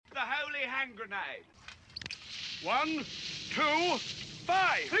hand grenade. 1, 2,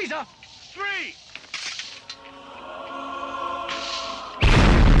 5. Please, sir. 3.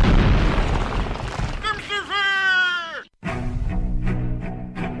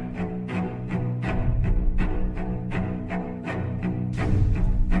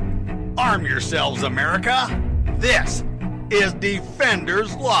 Arm yourselves, America. This is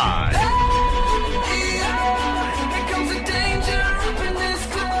Defenders Live.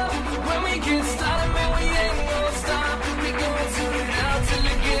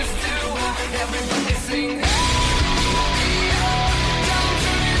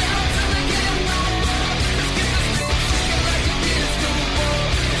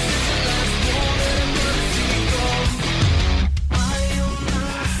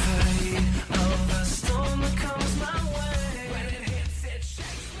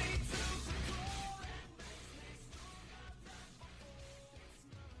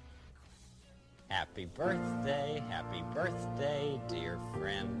 Happy birthday, dear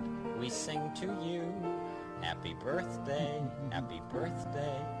friend. We sing to you. Happy birthday, happy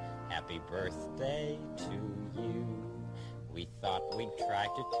birthday, happy birthday to you. We thought we'd try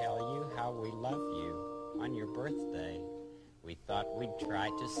to tell you how we love you on your birthday. We thought we'd try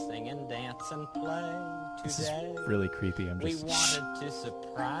to sing and dance and play today. This is really creepy. We wanted to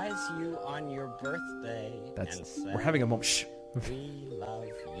surprise you on your birthday and say, we're having a moment. Shh. We love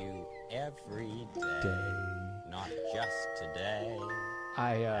you every day, not just today.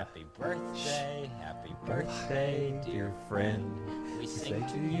 Happy birthday, dear friend. We sing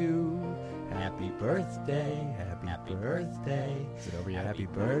to you. Happy birthday, happy birthday. Is it over yet? Happy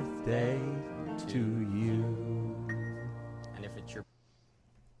birthday to you. And if it's your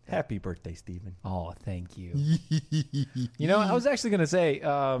Happy birthday, Stephen. Oh, thank you. You know, I was actually going to say,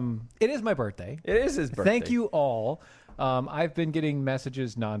 it is my birthday. It is his birthday. Thank you all. I've been getting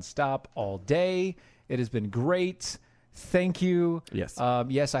messages nonstop all day. It has been great. Thank you. Yes.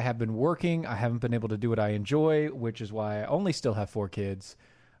 Yes, I have been working. I haven't been able to do what I enjoy, which is why I only still have 4 kids.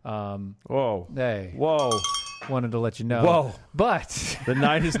 Whoa. Hey. Whoa. Wanted to let you know. Whoa. But the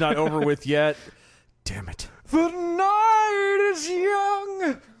night is not over with yet. Damn it. The night is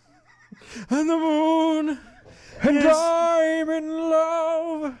young. And the moon. And I'm in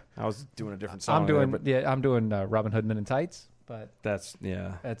love. I was doing a different song. I'm doing Robin Hood Men in Tights, but that's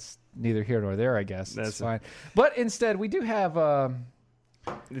neither here nor there, I guess. That's fine. But instead, we do have.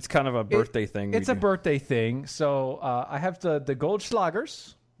 It's kind of a birthday thing. It's a birthday thing. So I have the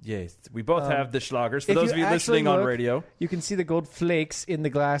Goldschlagers. Yes, we both have the Schlagers. For if those of you listening on radio, you can see the gold flakes in the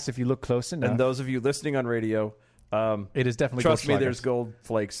glass if you look close enough. and those of you listening on radio, it is definitely trust me. Goldschlagers. There's gold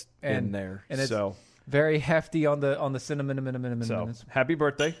flakes in there. And it's so very hefty on the cinnamon. So happy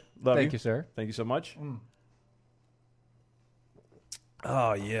birthday! Love Thank you, sir. Thank you so much.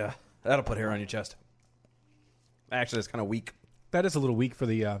 Oh yeah, that'll put hair on your chest. Actually, it's kind of weak. That is a little weak for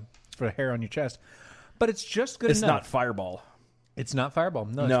the hair on your chest, but it's just good enough. It's not Fireball. It's not Fireball.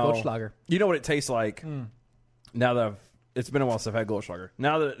 No, it's Goldschlager. You know what it tastes like? Now that it's been a while since I've had Goldschlager.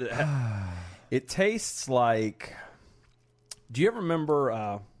 Now that it tastes like. Do you ever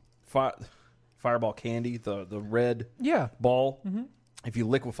remember Fireball candy, the red ball? Mm-hmm. If you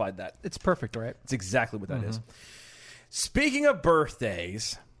liquefied that, it's perfect, right? It's exactly what that is. Speaking of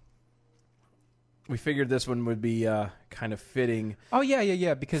birthdays, we figured this one would be kind of fitting. Oh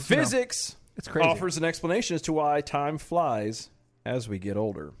yeah. Because physics it's crazy. Offers an explanation as to why time flies as we get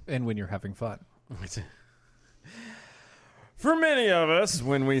older, and when you're having fun. For many of us,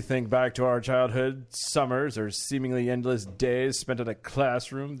 when we think back to our childhood summers or seemingly endless days spent in a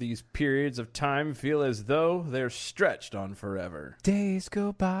classroom, these periods of time feel as though they're stretched on forever. Days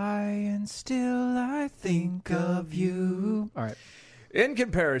go by and still I think of you. All right. In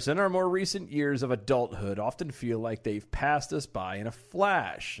comparison, our more recent years of adulthood often feel like they've passed us by in a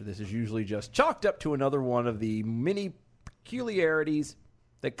flash. This is usually just chalked up to another one of the many peculiarities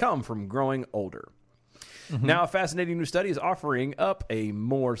that come from growing older. Now, a fascinating new study is offering up a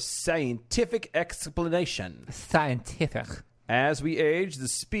more scientific explanation. Scientific. As we age, the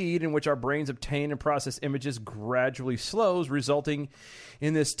speed in which our brains obtain and process images gradually slows, resulting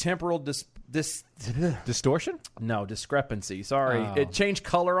in this temporal distortion? No, discrepancy. Sorry. Oh. It changed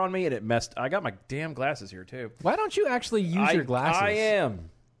color on me, and it messed... I got my damn glasses here, too. Why don't you actually use your glasses? I am.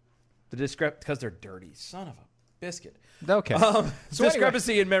 Because they're dirty. Son of a biscuit. Okay.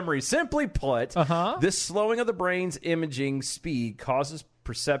 Discrepancy in memory. Simply put, this slowing of the brain's imaging speed causes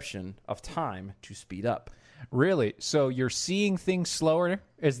perception of time to speed up. Really? So you're seeing things slower?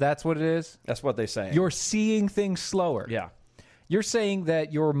 That's what it is? That's what they say. You're seeing things slower. Yeah. You're saying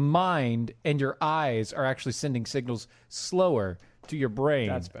that your mind and your eyes are actually sending signals slower to your brain.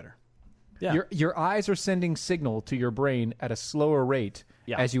 That's better. Yeah. Your eyes are sending signal to your brain at a slower rate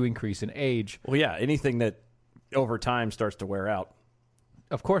as you increase in age. Well, yeah, anything that over time starts to wear out.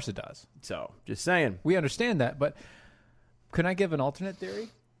 Of course it does. So, just saying. We understand that, but can I give an alternate theory?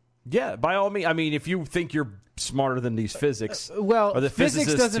 Yeah, by all means. I mean, if you think you're smarter than these physics, Well, or the physics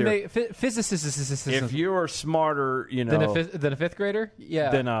physicists doesn't here, make physicists. if you are smarter, than a fifth grader,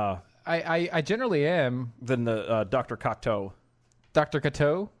 then I generally am. than the Dr. Cocteau. Dr.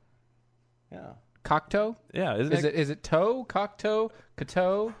 Cateau, Yeah, Cocteau. yeah. Is it toe? Cocteau?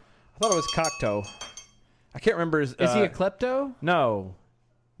 Cateau? I thought it was Cocteau. I can't remember his. Is he a klepto? No,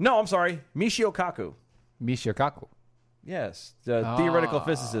 I'm sorry, Michio Kaku. Michio Kaku. Yes, the theoretical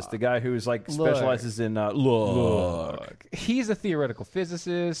physicist, the guy who's specializes in look. He's a theoretical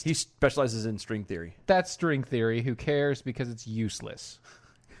physicist. He specializes in string theory. That's string theory. Who cares? Because it's useless.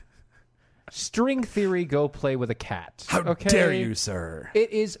 String theory, go play with a cat. How dare you, sir?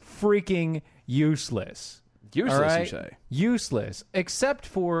 It is freaking useless. Useless, all right? you say? Useless, except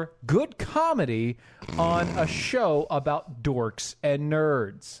for good comedy on a show about dorks and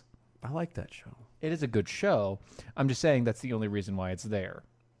nerds. I like that show. It is a good show. I'm just saying that's the only reason why it's there.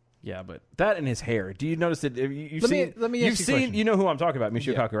 Yeah, but that and his hair. Do you notice that? Let me ask you a question. You know who I'm talking about,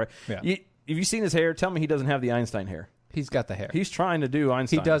 Michio Kaku, right? Yeah. Have you seen his hair? Tell me he doesn't have the Einstein hair. He's got the hair. He's trying to do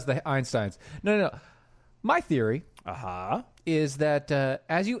Einstein. He does the Einsteins. No. My theory is that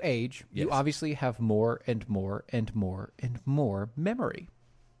as you age, you obviously have more and more and more and more memory.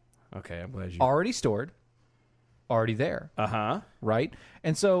 Okay, I'm glad you... Already stored, already there. Right?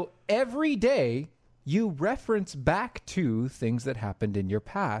 And so every day you reference back to things that happened in your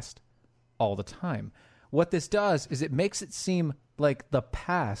past all the time. What this does is it makes it seem like the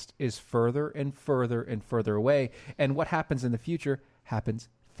past is further and further and further away, and what happens in the future happens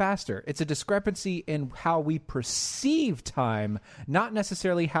faster. It's a discrepancy in how we perceive time, not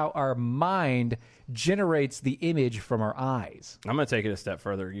necessarily how our mind generates the image from our eyes. I'm going to take it a step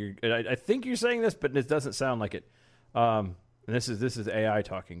further. I think you're saying this, but it doesn't sound like it. And this is AI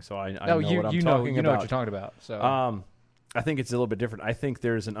talking, so I know what I'm talking about. You know what you're talking about. So I think it's a little bit different. I think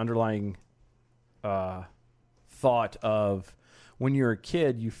there's an underlying thought of when you're a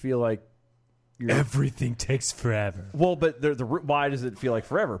kid, you feel like everything takes forever. Well, but why does it feel like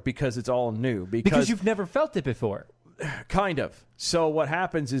forever? Because it's all new. Because you've never felt it before. Kind of. So what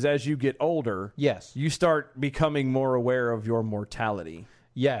happens is as you get older, yes, you start becoming more aware of your mortality.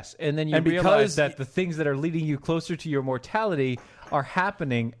 Yes, and then you realize that the things that are leading you closer to your mortality are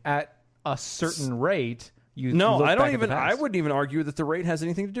happening at a certain rate. I wouldn't even argue that the rate has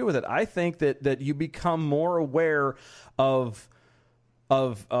anything to do with it. I think that you become more aware of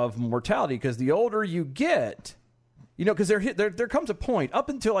mortality because the older you get, because there comes a point up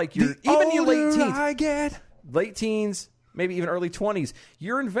until like your late teens, maybe even early 20s,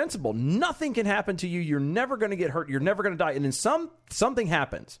 you're invincible. Nothing can happen to you. You're never going to get hurt. You're never going to die. And then something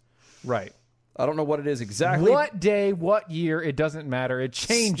happens. Right. I don't know what it is exactly. What day, what year, it doesn't matter. It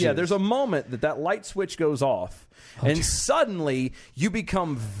changes. Yeah, there's a moment that light switch goes off, and suddenly you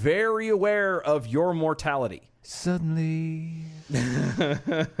become very aware of your mortality. Suddenly,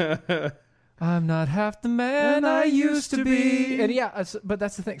 I'm not half the man I used to be. And yeah, but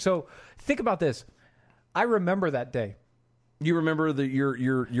that's the thing. So think about this. I remember that day. You remember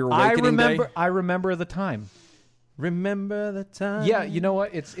your awakening day? I remember the time. Remember the time? Yeah, you know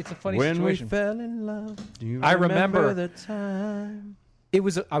what? It's a funny situation. When we fell in love. Do you remember the time?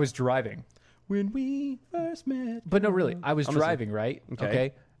 I was driving. When we first met. But no, really. I was driving, right?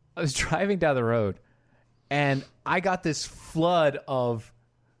 Okay. I was driving down the road, and I got this flood of,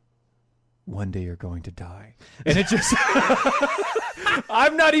 one day you're going to die. And it just...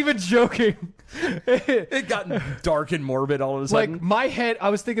 I'm not even joking. It got dark and morbid all of a sudden. Like, my head, I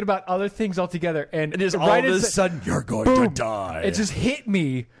was thinking about other things altogether. And just all of a sudden, you're going to die. It just hit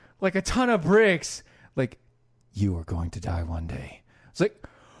me like a ton of bricks. Like, you are going to die one day. It's like,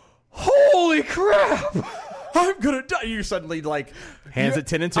 holy crap. I'm going to die. You suddenly, like, hands at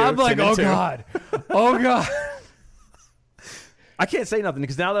 10 and 2. I'm like, oh, God. Oh, God. I can't say nothing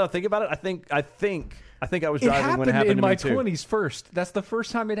because now that I think about it, I think I was driving when it happened in to me my too. 20s first. That's the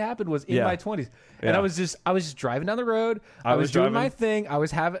first time it happened was in my 20s. And I was just driving down the road. I was doing my thing. I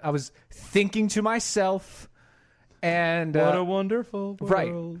was thinking to myself, and what a wonderful world.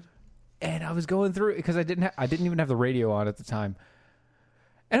 Right. And I was going through it because I didn't even have the radio on at the time.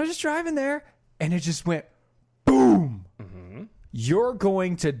 And I was just driving there, and it just went boom. Mm-hmm. You're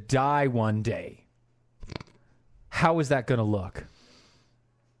going to die one day. How is that going to look?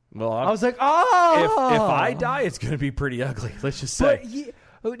 Well, I was like, oh! If I die, it's going to be pretty ugly. Let's just say.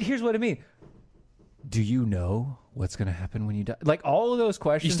 But here's what I mean. Do you know what's going to happen when you die? Like all of those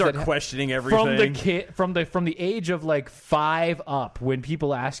questions. You start that questioning everything. from the age of like 5 up, when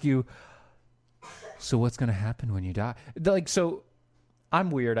people ask you, so what's going to happen when you die? Like, so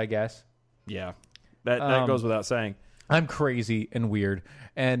I'm weird, I guess. Yeah, that goes without saying. I'm crazy and weird,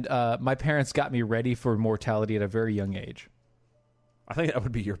 and my parents got me ready for mortality at a very young age. I think that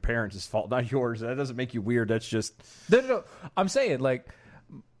would be your parents' fault, not yours. That doesn't make you weird. That's just No. I'm saying, like,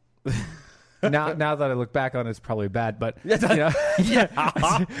 now that I look back on it, it's probably bad, but you know,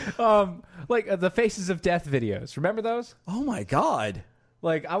 like the Faces of Death videos. Remember those? oh my god,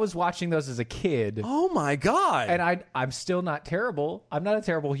 Like, I was watching those as a kid, oh my god. and I'm still not terrible. I'm not a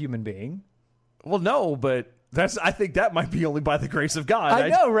terrible human being. Well, no, but I think that might be only by the grace of God. I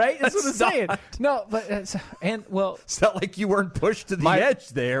know, right? That's what I'm That's saying. not- No, but it's not like you weren't pushed to the edge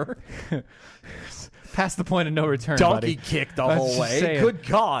there. past the point of no return, Donkey buddy. kicked the I'm whole just way. saying. Good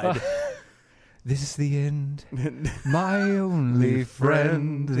God. This is the end. My only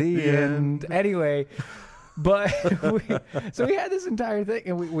friend, the end. Anyway, but we had this entire thing,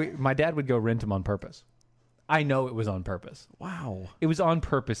 and my dad would go rent them on purpose. I know it was on purpose. Wow. It was on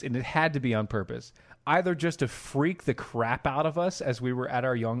purpose, and it had to be on purpose. Either just to freak the crap out of us as we were at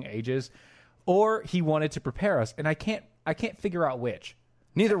our young ages, or he wanted to prepare us, and I can't figure out which.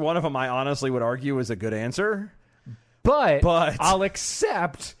 Neither one of them, I honestly would argue, is a good answer. But I'll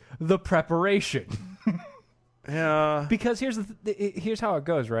accept the preparation. Yeah. Because here's how it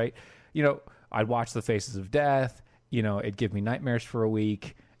goes, right? You know, I'd watch The Faces of Death. You know, it'd give me nightmares for a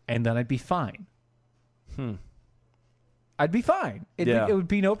week, and then I'd be fine. I'd be fine. It would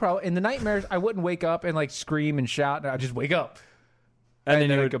be no problem. In the nightmares, I wouldn't wake up and like scream and shout. I'd just wake up, and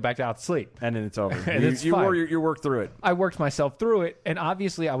then I'd go back out to sleep. And then it's over. And it's fine. You work through it. I worked myself through it, and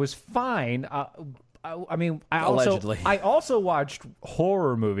obviously I was fine. Allegedly. I also watched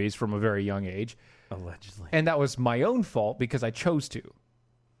horror movies from a very young age. Allegedly. And that was my own fault because I chose to.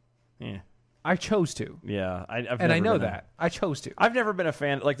 Yeah. I chose to. Yeah. And I know that. I chose to. I've never been a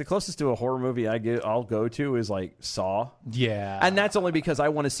fan. Like, the closest to a horror movie I'll go to is, like, Saw. Yeah. And that's only because I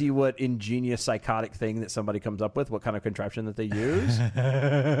want to see what ingenious psychotic thing that somebody comes up with, what kind of contraption that they use.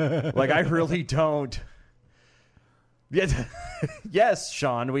 Like, I really don't. Yes,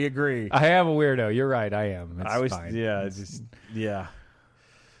 Sean, we agree. I am a weirdo. You're right. I am. It's fine. Yeah, it's just, yeah.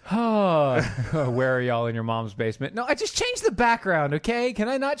 Oh, where are y'all in your mom's basement? No, I just changed the background, okay? Can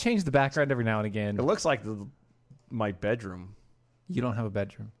I not change the background every now and again? It looks like my bedroom. You don't have a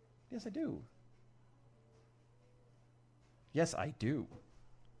bedroom. Yes, I do. Yes, I do.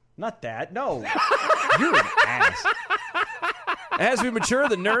 Not that. No. You're an ass. As we mature,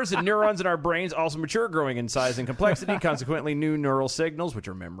 the nerves and neurons in our brains also mature, growing in size and complexity. Consequently, new neural signals, which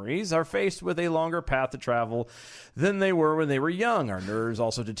are memories, are faced with a longer path to travel than they were when they were young. Our nerves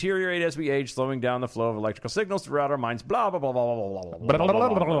also deteriorate as we age, slowing down the flow of electrical signals throughout our minds. Blah, blah, blah, blah, blah, blah, blah,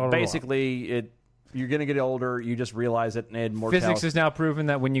 blah, blah. Basically, you're going to get older. You just realize it. And mortality. Physics has now proven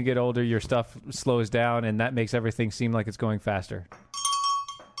that when you get older, your stuff slows down, and that makes everything seem like it's going faster.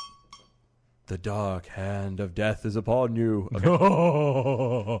 The dark hand of death is upon you.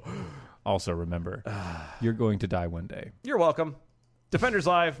 Okay. Also, remember, you're going to die one day. You're welcome. Defenders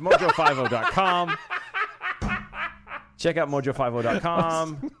Live, mojo50.com. Check out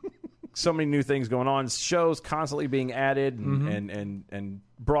mojo50.com. So many new things going on. Shows constantly being added and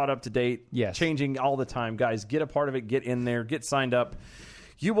brought up to date. Yes. Changing all the time. Guys, get a part of it. Get in there. Get signed up.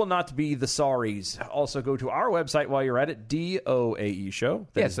 You will not be the sorries. Also, go to our website while you're at it, DOAE Show.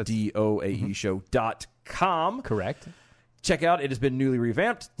 That's DOAEshow.com. Correct. Check out. It has been newly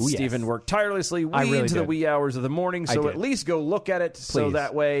revamped. Yes. Stephen worked tirelessly really into the did. wee hours of the morning, so at least go look at it. So Please.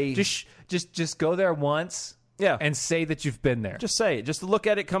 that way... Just go there once and say that you've been there. Just say it. Just look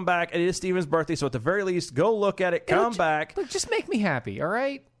at it, come back. It is Stephen's birthday, so at the very least, go look at it, come back. Look, just make me happy, all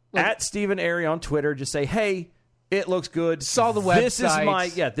right? At Stephen Airy on Twitter, just say, hey... It looks good. Saw the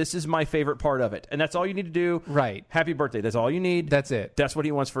website. This is my favorite part of it. And that's all you need to do. Right. Happy birthday. That's all you need. That's it. That's what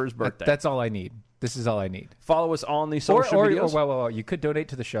he wants for his birthday. That's all I need. This is all I need. Follow us on the social medias. Well, you could donate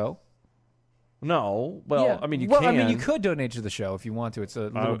to the show. No. Well, Yeah. I mean, you can. I mean, you could donate to the show if you want to. It's a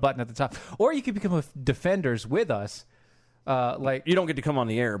little button at the top. Or you could become a Defenders with us. You don't get to come on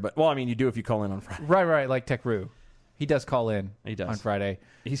the air, but, well, I mean, you do if you call in on Friday. Right, like Tech Roo. He does call in He does. on Friday.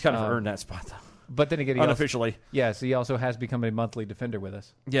 He's kind of earned that spot, though. But then again, Unofficially. Yes, he also has become a monthly Defender with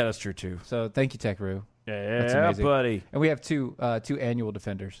us. Yeah, that's true, too. So thank you, Tech Roo. That's Yeah, amazing. buddy. And we have two annual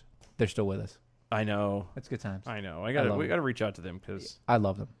Defenders. They're still with us. I know. That's good times. I know. love We them. got to reach out to them because I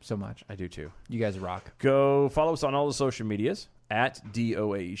love them so much. I do, too. You guys rock. Go follow us on all the social medias at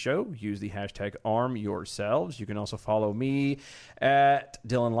DOAE Show. Use the hashtag arm yourselves. You can also follow me at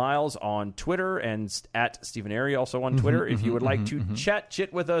Dylan Lyles on Twitter and at Stephen Airy also on Twitter. If you would like to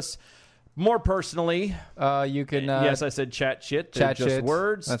chit with us more personally, you can. Yes, I said chat shit. They're just shit.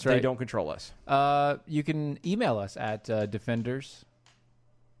 words. That's right. They don't control us. You can email us at defenders.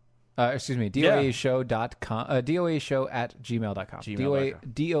 DOAEshow.com. DOAEshow@gmail.com.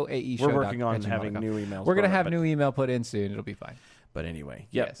 DOAE show. We're working on having new emails. We're going to have new email put in soon. It'll be fine. But anyway,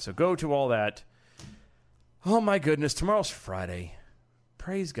 yeah. Yes. So go to all that. Oh my goodness, tomorrow's Friday.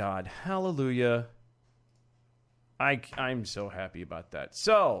 Praise God. Hallelujah. I'm so happy about that.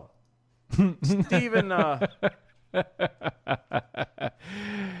 So, Stephen, Doc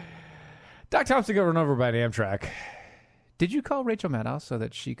Thompson got run over by an Amtrak. Did you call Rachel Maddow so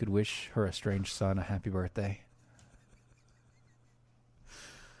that she could wish her estranged son a happy birthday?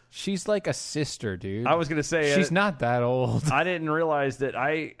 She's like a sister, dude. I was going to say she's not that old. I didn't realize that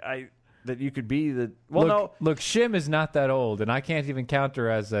that you could be the Look, Shim is not that old, and I can't even count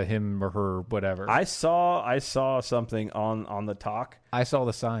her as a him or her, whatever. I saw something on the talk. I saw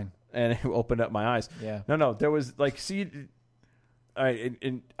the sign, and it opened up my eyes. Yeah. No, there was like all right,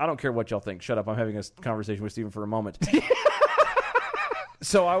 and I don't care what y'all think. Shut up. I'm having a conversation with Stephen for a moment.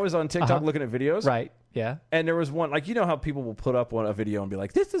 So I was on TikTok looking at videos. Right. Yeah. And there was one, like, you know how people will put up a video and be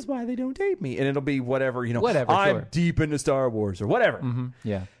like, this is why they don't date me. And it'll be whatever, Whatever, I'm sure. deep into Star Wars or whatever. Mm-hmm.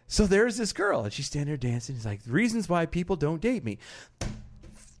 Yeah. So there's this girl, and she's standing there dancing. It's like, reasons why people don't date me.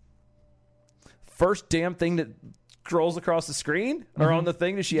 First damn thing that scrolls across the screen or on the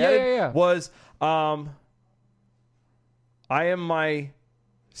thing that she added was, I am my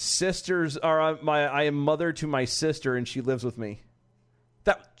sister's, or I am mother to my sister, and she lives with me.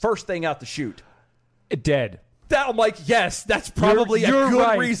 That first thing out the chute. Dead. That, I'm like, yes, that's probably You're a good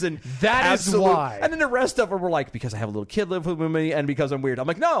right. reason. That is why. And then the rest of them were like, because I have a little kid live with me and because I'm weird. I'm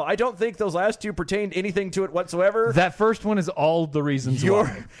like, no, I don't think those last two pertained anything to it whatsoever. That first one is all the reasons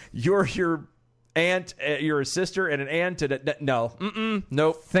why. You're your aunt, you're a sister and an aunt. And no.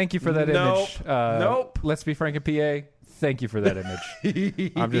 Nope. Thank you for that image. Nope. Let's be frank and PA. Thank you for that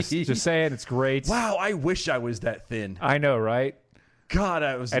image. I'm just saying it's great. Wow, I wish I was that thin. I know, right? God,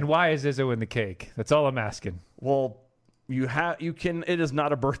 I was. And why is Izzo in the cake? That's all I'm asking. Well, it is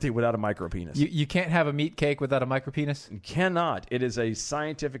not a birthday without a micro penis. You can't have a meat cake without a micro penis? You cannot. It is a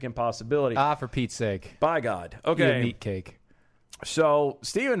scientific impossibility. For Pete's sake. By God. Eat Okay. a meat cake. So,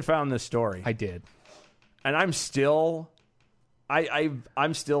 Steven found this story. I did. And I'm still...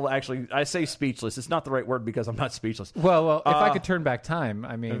 I'm still actually... I say speechless. It's not the right word because I'm not speechless. Well, if I could turn back time,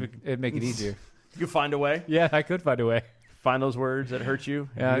 I mean, it'd make it easier. You could find a way. Yeah, I could find a way. Find those words that hurt you.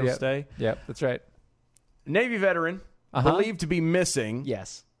 Yeah, and you'll yep. stay. Yep, that's right. Navy veteran, believed to be missing,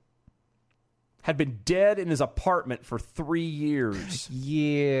 Yes. had been dead in his apartment for 3 years.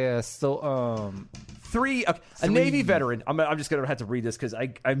 Yeah, so, A Navy veteran. I'm just going to have to read this because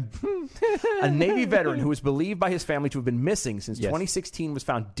I'm a Navy veteran who was believed by his family to have been missing since 2016 was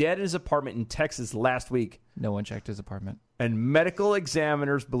found dead in his apartment in Texas last week. No one checked his apartment. And medical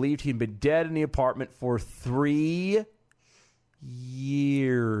examiners believed he'd been dead in the apartment for 3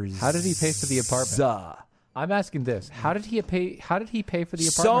 years. How did he pay for the apartment? I'm asking this: How did he pay for the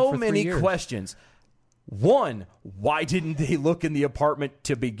apartment? So for many 3 years? questions. One, why didn't they look in the apartment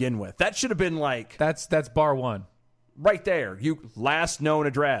to begin with? That should have been like That's bar one. right there. You last known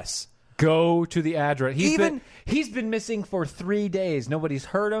address. Go to the address. He's been missing for 3 days. Nobody's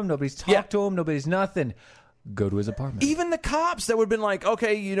heard him. Nobody's talked to him. Nobody's nothing. Go to his apartment. Even the cops that would have been like,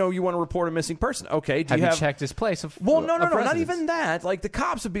 okay, you want to report a missing person. Okay, Have you checked his place? No, not even that. Like the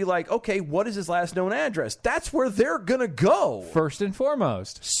cops would be like, okay, what is his last known address? That's where they're gonna go First and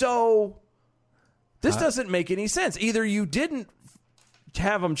foremost. So this doesn't make any sense. Either you didn't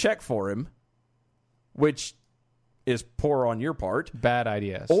have them check for him, which is poor on your part. Bad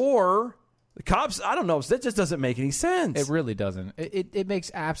ideas. Or the cops, I don't know. That just doesn't make any sense. It really doesn't. It makes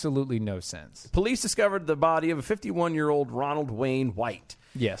absolutely no sense. Police discovered the body of a 51-year-old Ronald Wayne White.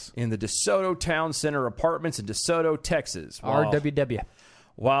 Yes. In the DeSoto Town Center Apartments in DeSoto, Texas. RWW.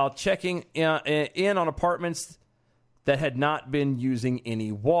 While checking in on apartments that had not been using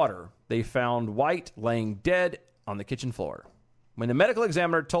any water. They found White laying dead on the kitchen floor. When the medical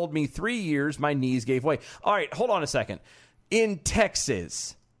examiner told me 3 years, my knees gave way. All right, hold on a second. In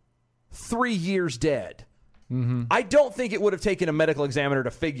Texas, 3 years dead. Mm-hmm. I don't think it would have taken a medical examiner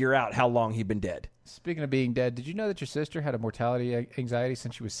to figure out how long he'd been dead. Speaking of being dead, did you know that your sister had a mortality anxiety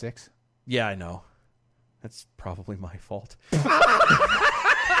since she was 6? Yeah, I know. That's probably my fault.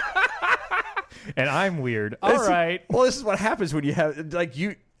 And I'm weird. All right. Well, this is what happens when you have like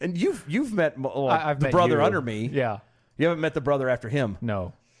you and you've met I've the met brother you. under me. Yeah. You haven't met the brother after him.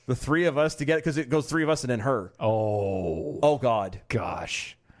 No. The three of us together, because it goes three of us and then her. Oh God.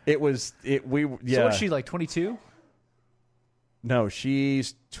 gosh. So what's she, like 22? No,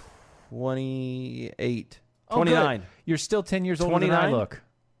 she's 28. Oh, 29. good. You're still 10 years older than I 29? look.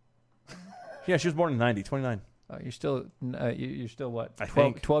 Yeah, she was born in 90, 29. You're still what? I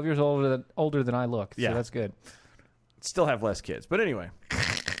 12, think. 12 years older than I look. Yeah. So that's good. Still have less kids. But anyway.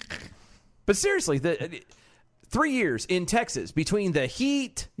 But seriously, 3 years in Texas between the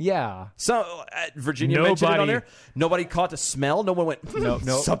heat. Yeah. So Virginia mentioned it on there. Nobody caught the smell. No one went, No.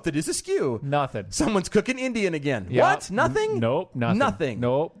 something is askew. Nothing. Someone's cooking Indian again. Yeah. What? Nothing? Nope. Nothing. Nothing.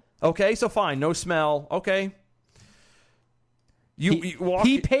 Nope. Okay, so fine. No smell. Okay. You walk.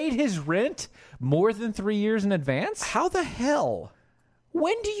 He paid his rent more than 3 years in advance? How the hell?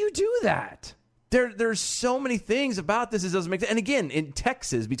 When do you do that? There's so many things about this that doesn't make sense. And again, in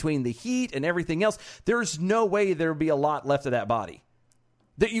Texas, between the heat and everything else, there's no way there would be a lot left of that body.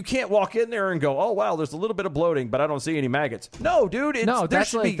 That you can't walk in there and go, oh, wow, there's a little bit of bloating, but I don't see any maggots. No, dude.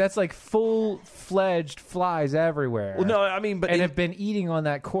 That's like full-fledged flies everywhere. Well, no, I mean, but have been eating on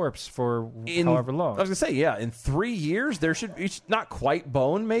that corpse for however long. I was going to say, yeah, in 3 years, there should be, not quite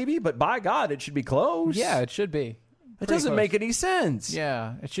bone, maybe, but by God, it should be close. Yeah, it should be. It doesn't make any sense.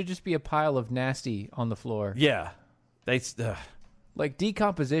 Yeah, it should just be a pile of nasty on the floor. Yeah. Like,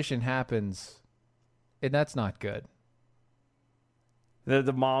 decomposition happens, and that's not good.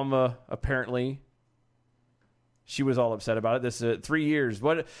 The mom, apparently, she was all upset about it. This 3 years.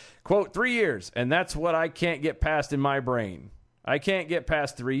 What? Quote, 3 years, and that's what I can't get past in my brain. I can't get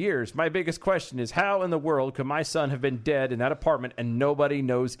past 3 years. My biggest question is, how in the world could my son have been dead in that apartment and nobody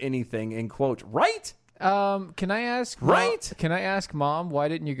knows anything, end quote. Right? Can I ask? Right? Can I ask Mom, why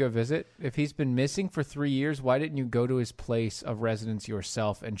didn't you go visit? If he's been missing for 3 years, why didn't you go to his place of residence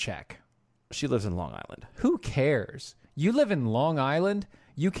yourself and check? She lives in Long Island. Who cares? You live in Long Island.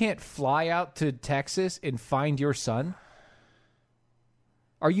 You can't fly out to Texas and find your son?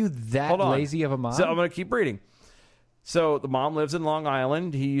 Are you that lazy of a mom? So I'm going to keep reading. So the mom lives in Long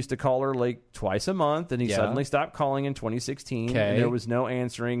Island. He used to call her like twice a month, and he suddenly stopped calling in 2016. Okay. And there was no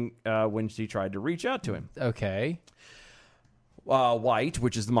answering when she tried to reach out to him. Okay. White,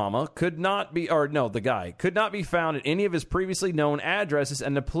 which is the mama, the guy, could not be found at any of his previously known addresses,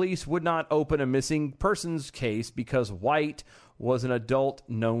 and the police would not open a missing persons case because White was an adult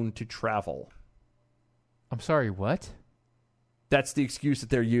known to travel. I'm sorry, what? That's the excuse that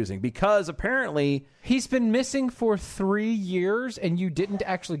they're using, because apparently he's been missing for 3 years, and you didn't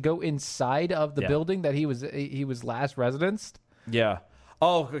actually go inside of the building that he was last residence. Yeah.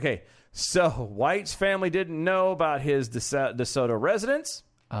 Oh, okay. So White's family didn't know about his DeSoto residence.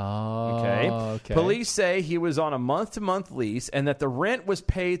 Oh, okay. Police say he was on a month-to-month lease, and that the rent was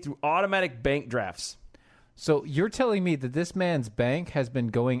paid through automatic bank drafts. So you're telling me that this man's bank has been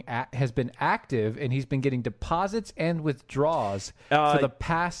active, and he's been getting deposits and withdrawals for the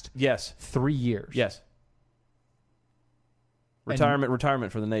past 3 years. Yes.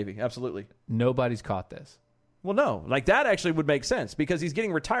 Retirement for the Navy. Absolutely. Nobody's caught this. Well, no. Like, that actually would make sense, because he's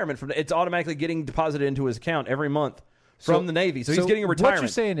getting retirement from it's automatically getting deposited into his account every month from the Navy. So he's getting a retirement. What you're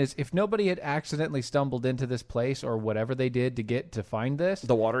saying is, if nobody had accidentally stumbled into this place or whatever they did to find this,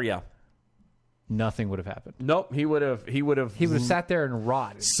 the water, nothing would have happened. Nope, he would have sat there and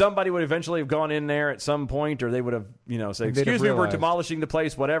rotted. Somebody would eventually have gone in there at some point, or they would have, said, excuse me, we're demolishing the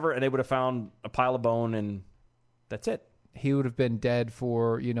place, whatever, and they would have found a pile of bone, and that's it. He would have been dead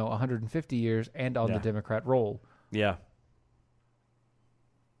for, 150 years and on the Democrat roll. Yeah.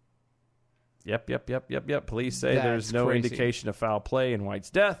 Yep. Police say there's no indication of foul play in White's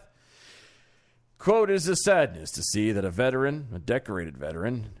death. Quote, "It is a sadness to see that a decorated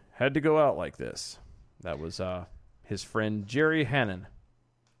veteran, had to go out like this." That was his friend Jerry Hannon,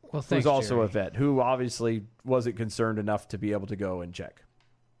 who's also Jerry. a vet, who obviously wasn't concerned enough to be able to go and check.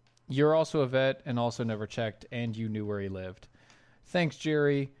 You're also a vet and also never checked, and you knew where he lived. Thanks,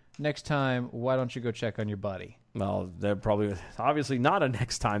 Jerry. Next time, why don't you go check on your buddy? Well, they're probably obviously not a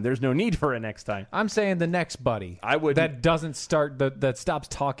next time. There's no need for a next time. I'm saying the next buddy. That doesn't start that stops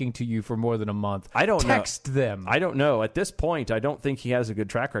talking to you for more than a month. I don't text them. I don't know. At this point, I don't think he has a good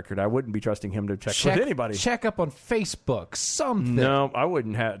track record. I wouldn't be trusting him to check with anybody. Check up on Facebook. Something. No, I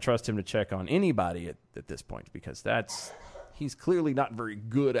wouldn't trust him to check on anybody at this point, because he's clearly not very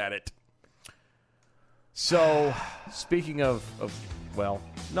good at it. So, speaking of well,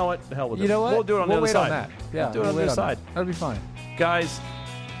 know what? The hell with it. You know what? We'll do it on the other side. On that. Yeah, we'll do it on the other side. That'll be fine. Guys,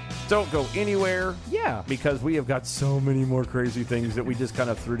 don't go anywhere. Yeah. Because we have got so many more crazy things that we just kind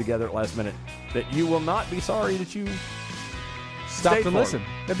of threw together at last minute that you will not be sorry that you stopped to listen.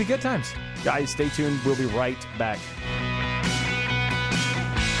 That'd be good times. Guys, stay tuned. We'll be right back.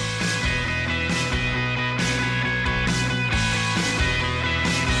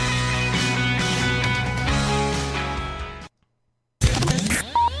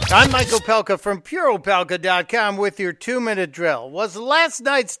 I'm Michael Pelka from PureOpelka.com with your 2-minute drill. Was last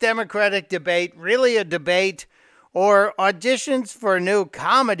night's Democratic debate really a debate or auditions for a new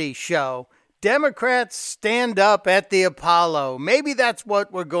comedy show? Democrats stand up at the Apollo. Maybe that's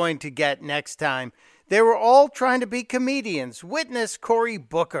what we're going to get next time. They were all trying to be comedians. Witness Cory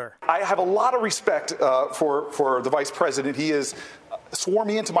Booker. I have a lot of respect for the vice president. He has sworn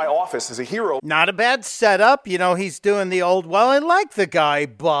me into my office as a hero. Not a bad setup. You know, he's doing the old, well, I like the guy,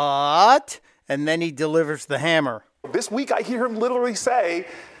 but... And then he delivers the hammer. This week I hear him literally say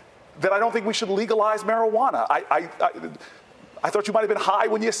that I don't think we should legalize marijuana. I thought you might have been high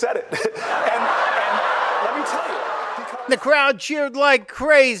when you said it. and let me tell you. The crowd cheered like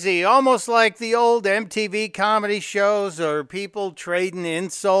crazy, almost like the old MTV comedy shows or people trading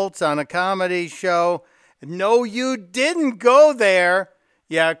insults on a comedy show. No, you didn't go there.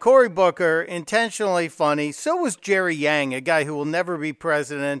 Yeah, Cory Booker, intentionally funny. So was Jerry Yang, a guy who will never be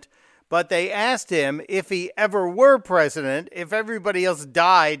president. But they asked him if he ever were president, if everybody else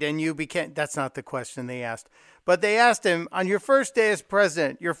died and you became... That's not the question they asked. But they asked him, on your first day as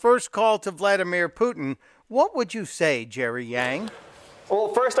president, your first call to Vladimir Putin, what would you say, Jerry Yang?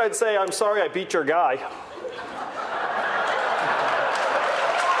 Well, first I'd say, I'm sorry I beat your guy.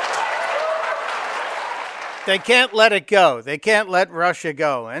 They can't let it go. They can't let Russia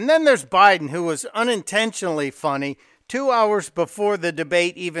go. And then there's Biden, who was unintentionally funny. 2 hours before the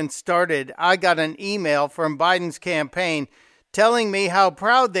debate even started, I got an email from Biden's campaign telling me how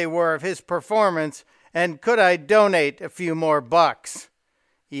proud they were of his performance and could I donate a few more bucks.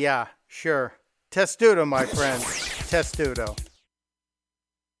 Yeah, sure. Testudo, my friends. Testudo.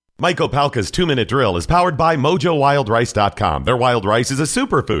 Mike Opelka's 2-minute drill is powered by MojoWildRice.com. Their wild rice is a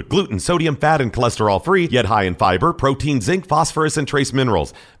superfood, gluten, sodium, fat, and cholesterol-free, yet high in fiber, protein, zinc, phosphorus, and trace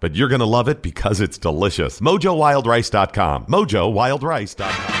minerals. But you're going to love it because it's delicious. MojoWildRice.com.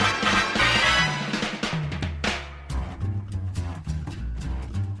 MojoWildRice.com.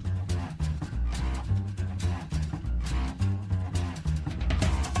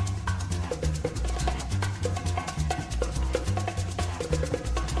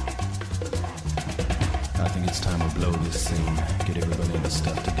 I think it's time we blow this scene. Get everybody in the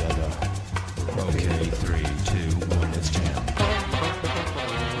stuff together. Okay, 3, 2, 1, let's jam.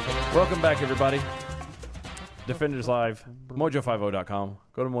 Welcome back, everybody. Defenders Live, Mojo50.com.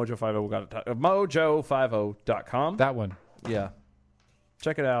 Go to Mojo50.com. That one. Yeah.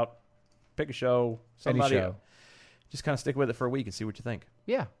 Check it out. Pick a show. Somebody. Any show. Just kind of stick with it for a week and see what you think.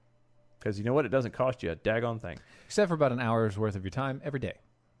 Yeah. Because you know what? It doesn't cost you a daggone thing. Except for about an hour's worth of your time every day.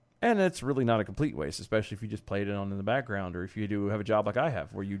 And it's really not a complete waste, especially if you just played it on in the background or if you do have a job like I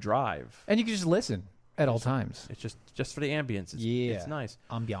have where you drive. And you can just listen at all times. It's just for the ambience. It's nice.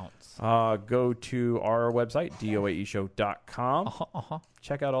 Ambiance. Go to our website, doaeshow.com.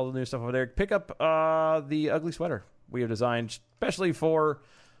 Check out all the new stuff over there. Pick up the ugly sweater we have designed especially for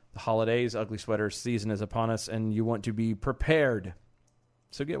the holidays. Ugly sweater season is upon us, and you want to be prepared.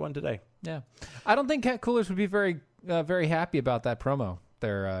 So get one today. Yeah. I don't think Cat Coolers would be very happy about that promo.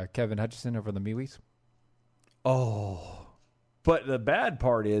 They're Kevin Hutchison over the MeWe's. Oh. But the bad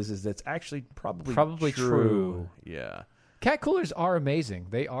part is that's actually probably true. Yeah. Cat Coolers are amazing.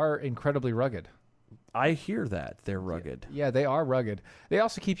 They are incredibly rugged. I hear that. They're rugged. Yeah, they are rugged. They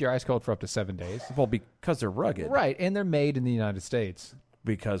also keep your ice cold for up to 7 days. Well, because they're rugged. Right, and they're made in the United States.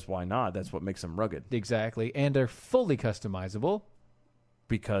 Because why not? That's what makes them rugged. Exactly. And they're fully customizable.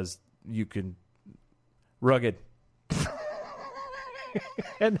 Because you can... Rugged.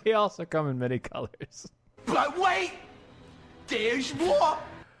 And they also come in many colors. But wait! There's more!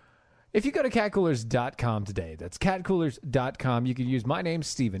 If you go to catcoolers.com today, that's catcoolers.com, you can use my name,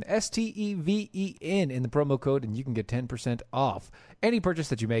 Steven, STEVEN, in the promo code, and you can get 10% off any purchase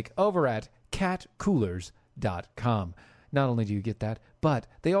that you make over at catcoolers.com. Not only do you get that, but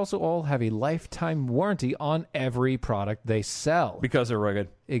they also all have a lifetime warranty on every product they sell. Because they're rugged.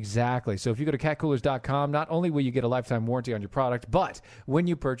 Exactly. So if you go to catcoolers.com, not only will you get a lifetime warranty on your product, but when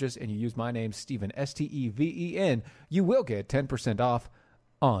you purchase and you use my name, Steven, STEVEN, you will get 10% off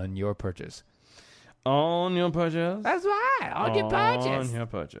on your purchase. On your purchase? That's right. On your purchase. On your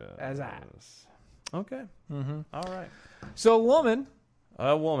purchase. That's right. Okay. Mm-hmm. All right. So a woman.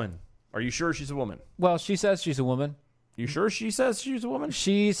 A woman. Are you sure she's a woman? Well, she says she's a woman. You sure she says she's a woman?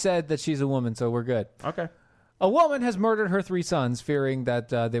 She said that she's a woman, so we're good. Okay. A woman has murdered her 3 sons, fearing that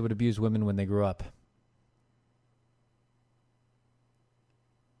they would abuse women when they grew up.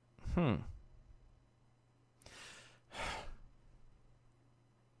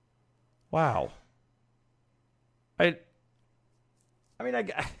 Wow. I mean,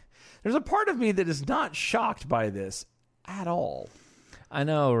 there's a part of me that is not shocked by this at all. I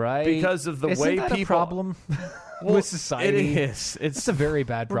know, right? Because of the Isn't way that people... a problem Well, with society? It is. It's a very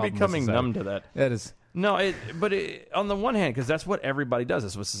bad problem. We're becoming numb to that. That is. No, but on the one hand, because that's what everybody does.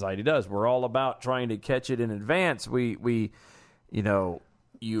 That's what society does. We're all about trying to catch it in advance. You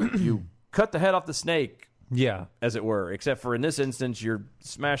cut the head off the snake, as it were. Except for in this instance, you're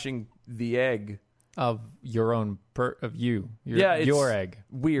smashing the egg of your own your egg.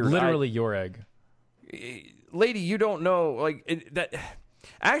 Weird, literally your egg. Lady, you don't know that.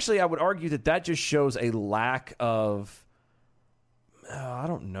 Actually, I would argue that just shows a lack of, I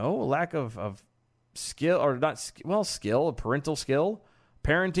don't know, a lack of skill, or not skill, parental skill,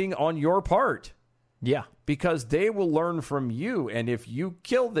 parenting on your part. Yeah. Because they will learn from you. And if you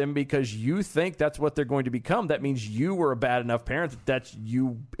kill them because you think that's what they're going to become, that means you were a bad enough parent that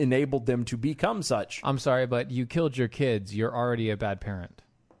you enabled them to become such. I'm sorry, but you killed your kids. You're already a bad parent.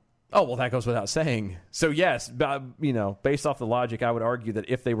 Oh, well, that goes without saying. So, yes, based off the logic, I would argue that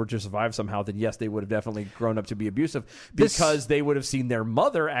if they were to survive somehow, then yes, they would have definitely grown up to be abusive because they would have seen their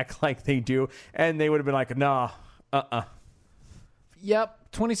mother act like they do, and they would have been like, nah,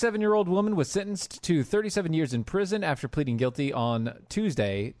 Yep. 27-year-old woman was sentenced to 37 years in prison after pleading guilty on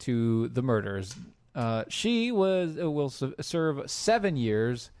Tuesday to the murders. She will serve 7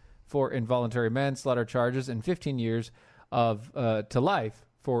 years for involuntary manslaughter charges and 15 years to life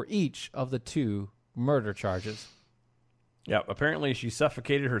for each of the 2 murder charges. Yeah, apparently she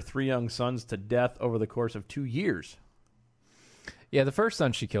suffocated her 3 young sons to death over the course of 2 years. Yeah, the first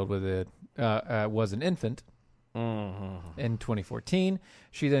son she killed with it was an infant in 2014.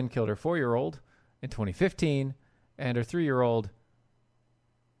 She then killed her 4-year-old in 2015 and her 3-year-old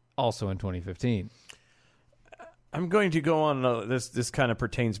also in 2015. I'm going to go on. This kind of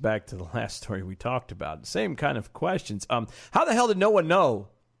pertains back to the last story we talked about. Same kind of questions. How the hell did no one know?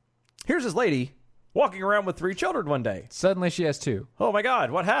 Here's this lady walking around with 3 children one day. Suddenly she has 2. Oh, my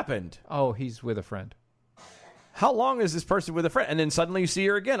God. What happened? Oh, he's with a friend. How long is this person with a friend? And then suddenly you see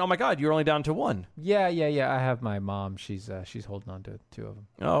her again. Oh, my God. You're only down to 1. Yeah. I have my mom. She's holding on to 2 of them.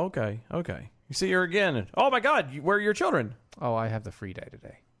 Oh, okay. You see her again. Oh, my God. Where are your children? Oh, I have the free day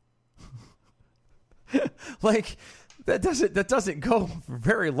today. That doesn't go for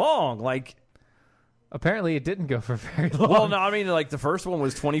very long. Apparently it didn't go for very long. Well, no, I mean, the first one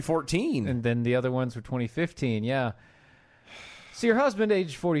was 2014. And then the other ones were 2015, yeah. So your husband,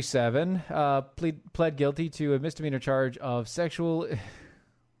 age 47, pled guilty to a misdemeanor charge of sexual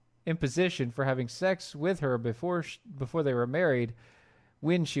imposition for having sex with her before they were married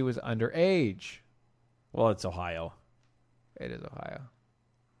when she was underage. Well, it's Ohio. It is Ohio.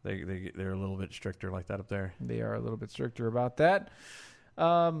 They're a little bit stricter like that up there. They are a little bit stricter about that.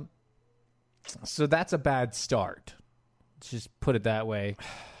 So that's a bad start. Let's just put it that way.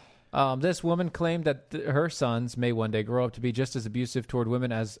 This woman claimed that her sons may one day grow up to be just as abusive toward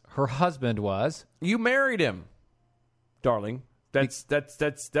women as her husband was. You married him, darling.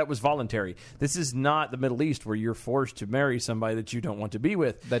 That was voluntary. This is not the Middle East where you're forced to marry somebody that you don't want to be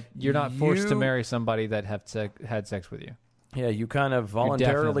with. That you're not forced to marry somebody that had sex with you. Yeah, you kind of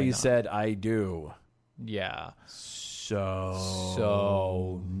voluntarily said, I do. Yeah. So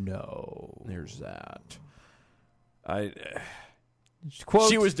no. There's that. Quote,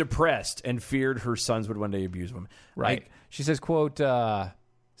 she was depressed and feared her sons would one day abuse women. Right. She says, quote,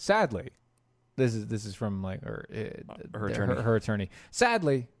 sadly, this is from her attorney. Her attorney.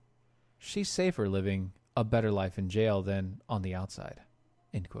 Sadly, she's safer living a better life in jail than on the outside.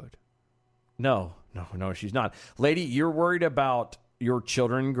 End quote. No, she's not. Lady, you're worried about your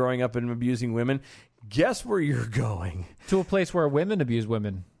children growing up and abusing women. Guess where you're going? To a place where women abuse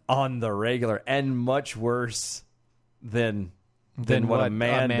women. On the regular, and much worse than what a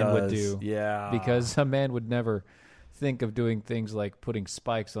man would do. Yeah. Because a man would never think of doing things like putting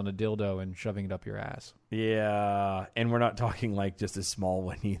spikes on a dildo and shoving it up your ass. Yeah. And we're not talking just a small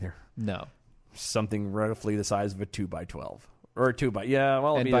one either. No. Something roughly the size of a 2x12. Or a 2x... Yeah,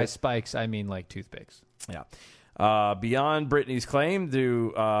 well... And by spikes, I mean toothpicks. Yeah. Beyond Brittany's claim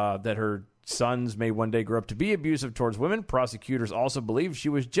that her sons may one day grow up to be abusive towards women, prosecutors also believe she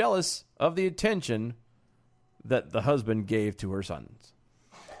was jealous of the attention that the husband gave to her sons.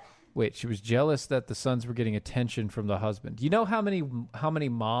 Wait, she was jealous that the sons were getting attention from the husband. Do you know how many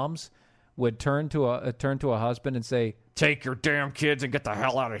moms would turn to a husband and say, "Take your damn kids and get the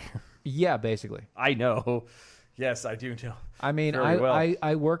hell out of here"? Yeah, basically. I know. Yes, I do know. I mean,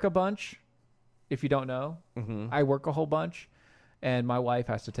 I work a bunch. If you don't know, I work a whole bunch, and my wife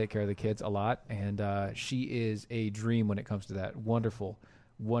has to take care of the kids a lot, and she is a dream when it comes to that. Wonderful,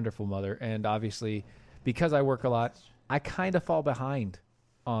 wonderful mother, and obviously, because I work a lot, I kind of fall behind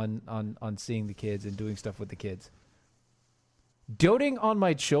on seeing the kids and doing stuff with the kids. Doting on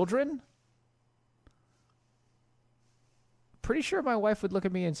my children? Pretty sure my wife would look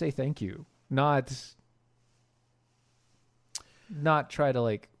at me and say thank you. Not try to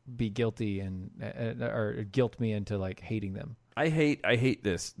like be guilty or guilt me into like hating them. I hate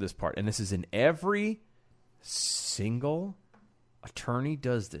this part, and this is in every single attorney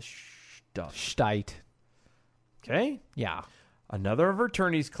does this stuff. Shtite. Okay? Yeah. Another of her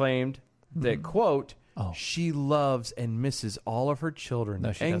attorneys claimed that, quote, she loves and misses all of her children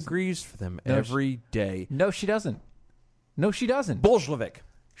and grieves for them every day. No, she doesn't. No, she doesn't. Bolshevik.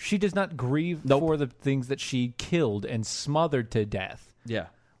 She does not grieve for the things that she killed and smothered to death. Yeah.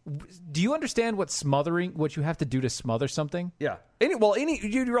 Do you understand what you have to do to smother something? Yeah. You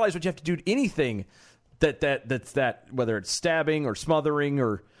realize what you have to do to anything that's whether it's stabbing or smothering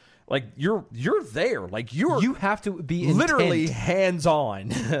or like you're there. Like you have to be literally hands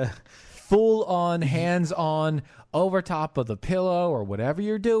on. Full on, hands on, over top of the pillow or whatever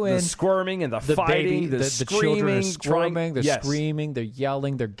you're doing. The squirming and the fighting, baby, the screaming, children are squirming, they're yes. screaming, they're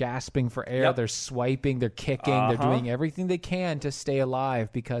yelling, they're gasping for air, Yep. they're swiping, they're kicking, they're doing everything they can to stay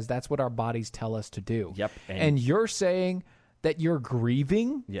alive because that's what our bodies tell us to do. Yep. And you're saying that you're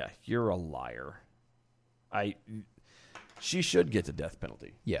grieving? Yeah, you're a liar. She should get the death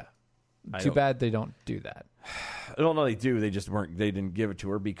penalty. Yeah. Too bad they don't do that. I don't know they do. They just weren't. They didn't give it to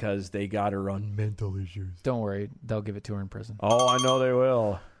her because they got her on mental issues. Don't worry, they'll give it to her in prison. Oh, I know they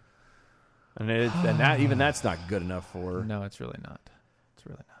will. And even that's not good enough for her. No, it's really not. It's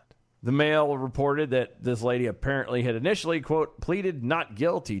really not. The Mail reported that this lady apparently had initially, quote, pleaded not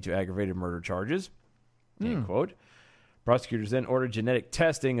guilty to aggravated murder charges, end quote. Prosecutors then ordered genetic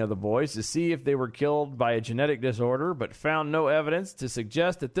testing of the boys to see if they were killed by a genetic disorder, but found no evidence to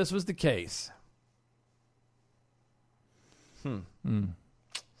suggest that this was the case.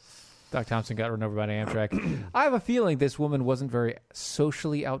 Doc Thompson got run over by an Amtrak. I have a feeling this woman wasn't very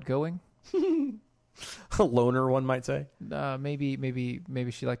socially outgoing. A loner, one might say. Maybe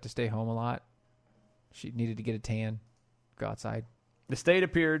she liked to stay home a lot. She needed to get a tan, go outside. The state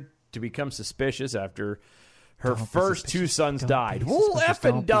appeared to become suspicious after her first two sons died. Well,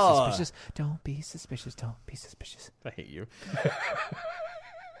 effing duh. Don't be suspicious. Don't be suspicious. I hate you.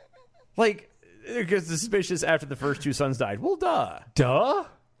 Like, because suspicious after the first two sons died. Well, duh. Duh?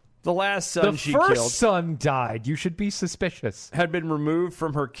 The last son she killed. The first son died. You should be suspicious. Had been removed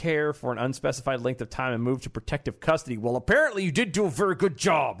from her care for an unspecified length of time and moved to protective custody. Well, apparently you did do a very good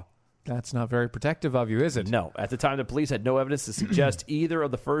job. That's not very protective of you, is it? No. At the time, the police had no evidence to suggest either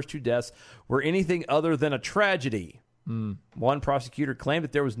of the first two deaths were anything other than a tragedy. One prosecutor claimed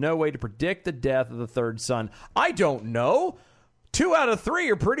that there was no way to predict the death of the third son. I don't know. 2 out of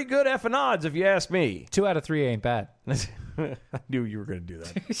 3 are pretty good effing odds, if you ask me. 2 out of 3 ain't bad. I knew you were going to do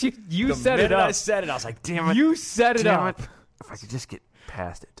that. you set it up. I said it, I was like, damn it. You set it up. If I could just get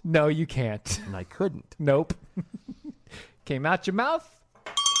past it. No, you can't. And I couldn't. Nope. Came out your mouth,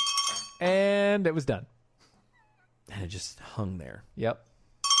 and it was done. And it just hung there. Yep.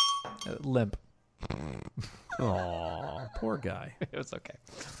 Limp. Aw, poor guy. It was okay.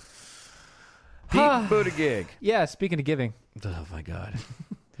 Pete Buttigieg. Yeah, speaking of giving. Oh, my God.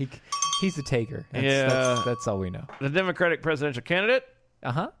 He's a taker. That's all we know. The Democratic presidential candidate.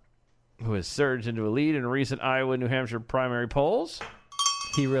 Uh-huh. Who has surged into a lead in recent Iowa, New Hampshire primary polls.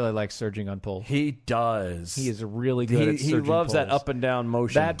 He really likes surging on polls. He does. He is really good at surging. He loves polls. that up and down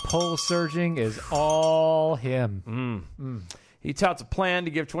motion. That poll surging is all him. He touts a plan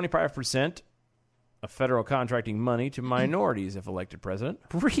to give 25% of federal contracting money to minorities if elected president.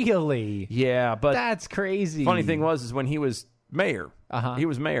 Really? Yeah, but that's crazy. Funny thing is when he was mayor, Uh-huh. he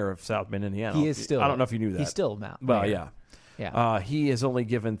was mayor of South Bend, Indiana. He is still. I don't know if you knew that. He's still Well, mayor. yeah. He has only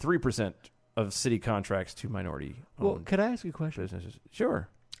given 3% of city contracts to minority. Well, could I ask you a question? Businesses. Sure.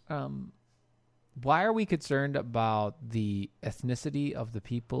 Why are we concerned about the ethnicity of the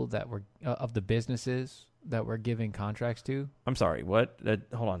people that were of the businesses that we're giving contracts to? I'm sorry. What?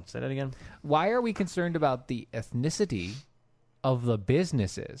 Hold on. Say that again. Why are we concerned about the ethnicity of the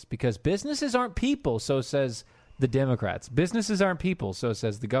businesses? Because businesses aren't people, so says the Democrats. Businesses aren't people, so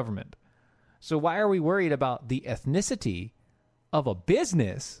says the government. So why are we worried about the ethnicity of a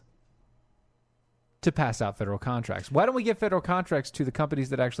business to pass out federal contracts? Why don't we give federal contracts to the companies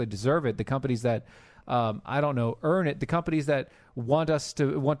that actually deserve it? The companies that earn it. The companies that want us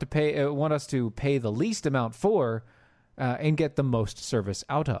to pay the least amount for, and get the most service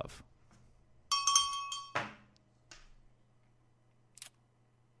out of.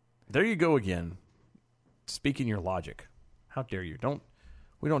 There you go again. Speaking your logic. How dare you?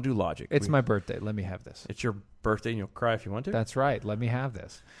 We don't do logic. It's my birthday. Let me have this. It's your birthday and you'll cry if you want to? That's right. Let me have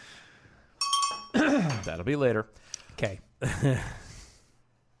this. That'll be later. Okay.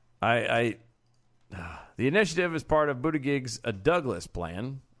 The initiative is part of Buttigieg's Douglas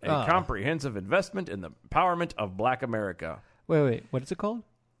Plan, a comprehensive investment in the empowerment of Black America. Wait. What is it called?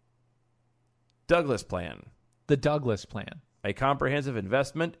 Douglas Plan. The Douglas Plan. A comprehensive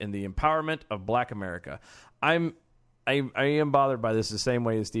investment in the empowerment of Black America. I am bothered by this the same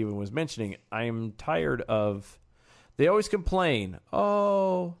way as Stephen was mentioning. I am tired of... They always complain,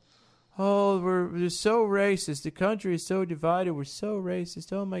 we're so racist. The country is so divided. We're so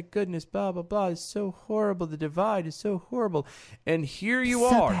racist. Oh, my goodness, blah, blah, blah. It's so horrible. The divide is so horrible. And here you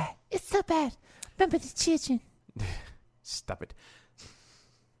are. Bad. It's so bad. Remember the children. Stop it.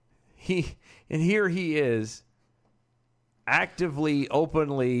 Here he is actively,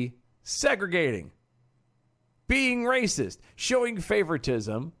 openly segregating, being racist, showing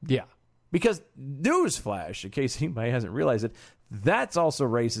favoritism. Yeah. Because, newsflash, in case anybody hasn't realized it, that's also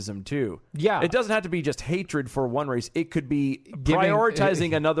racism, too. Yeah. It doesn't have to be just hatred for one race. It could be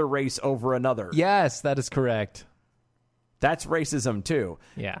prioritizing another race over another. Yes, that is correct. That's racism, too.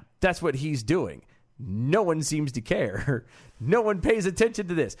 Yeah. That's what he's doing. No one seems to care. No one pays attention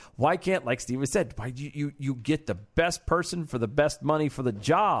to this. Why can't, like Steven said, why do you get the best person for the best money for the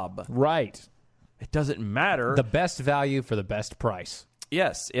job? Right. It doesn't matter. The best value for the best price.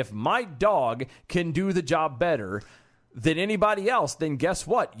 Yes, if my dog can do the job better than anybody else, then guess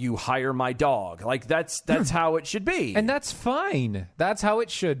what? You hire my dog. Like, that's how it should be. And that's fine. That's how it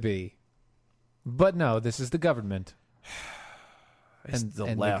should be. But no, this is the government. It's the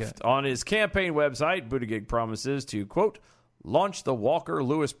left. On his campaign website, Buttigieg promises to, quote, launch the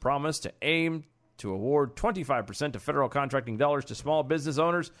Walker-Lewis promise to aim to award 25% of federal contracting dollars to small business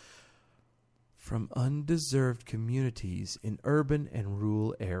owners from undeserved communities in urban and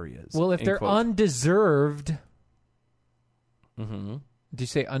rural areas. Well, if they're quote. Undeserved... Mm-hmm. Did you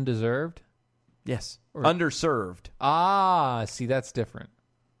say undeserved? Yes. Underserved. Ah, see, that's different.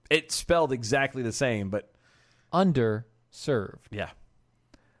 It's spelled exactly the same, but... Underserved. Yeah.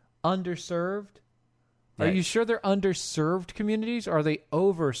 Underserved? Yeah. Are you sure they're underserved communities, or are they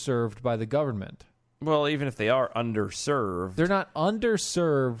overserved by the government? Well, even if they are underserved... They're not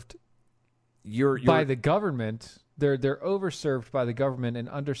underserved... You're by the government. They're overserved by the government and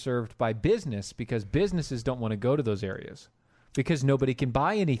underserved by business because businesses don't want to go to those areas because nobody can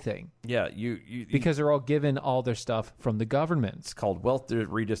buy anything. Yeah, because they're all given all their stuff from the government. It's called wealth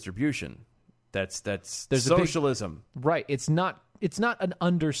redistribution. That's socialism. Right. It's not an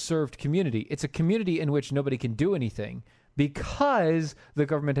underserved community. It's a community in which nobody can do anything because the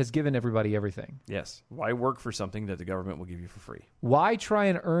government has given everybody everything. Yes. Why work for something that the government will give you for free? Why try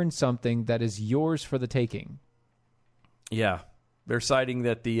and earn something that is yours for the taking? Yeah. They're citing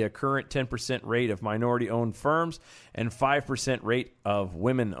that the current 10% rate of minority-owned firms and 5% rate of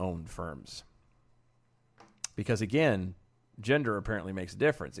women-owned firms. Because, again, gender apparently makes a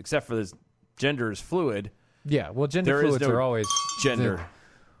difference, except for this gender is fluid. Yeah, well, gender fluids are always... Gender.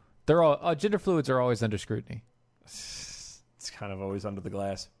 They're all gender fluids are always under scrutiny. It's kind of always under the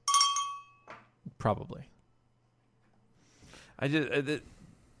glass. Probably. I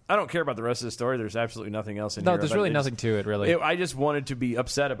don't care about the rest of the story. There's absolutely nothing else in here. No, there's really nothing to it, really. I just wanted to be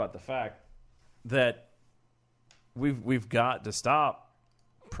upset about the fact that we've got to stop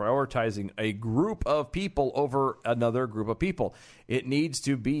prioritizing a group of people over another group of people. It needs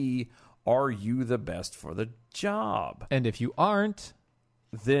to be, are you the best for the job? And if you aren't,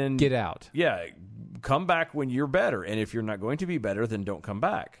 then get out. Yeah, come back when you're better. And if you're not going to be better, then don't come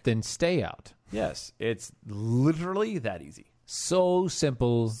back. Then stay out. Yes, it's literally that easy. So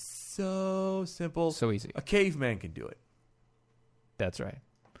simple. So simple. So easy. A caveman can do it. That's right.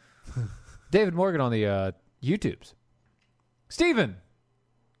 David Morgan on the YouTubes. Steven,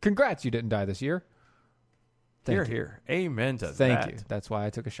 congrats, you didn't die this year. Here. Amen to that. Thank you. That's why I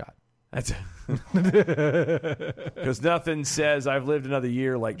took a shot. That's because nothing says I've lived another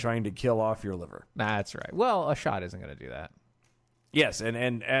year like trying to kill off your liver. That's right. Well, a shot isn't going to do that. Yes,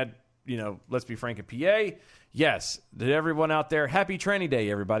 and add, let's be frank, at PA, yes, to everyone out there, happy training day,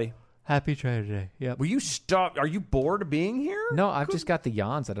 everybody. Happy training day. Yep. Will you stop? Are you bored of being here? No, I've just got the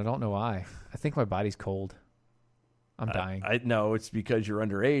yawns and I don't know why. I think my body's cold. I'm dying. No, it's because you're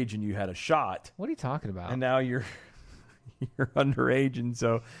underage and you had a shot. What are you talking about? And now you're underage, and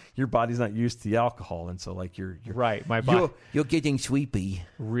so your body's not used to the alcohol, and so you're right. My body, you're getting sleepy.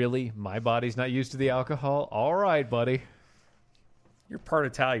 Really, my body's not used to the alcohol. All right, buddy. You're part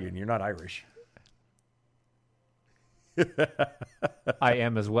Italian. You're not Irish. I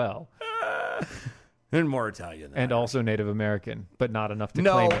am as well. And more Italian. And also Native American, but not enough to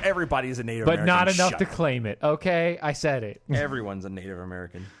claim it. No, everybody's a Native American. But not enough Shut to up. claim it. Okay, I said it. Everyone's a Native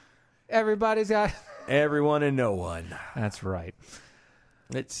American. Everybody's got... Everyone and no one. That's right.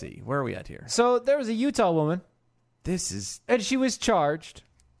 Let's see. Where are we at here? So there was a Utah woman. And she was charged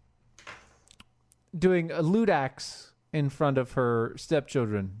doing lewd acts in front of her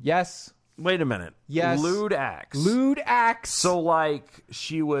stepchildren. Yes. Wait a minute. Yes. Lewd acts. Lewd acts. So, like,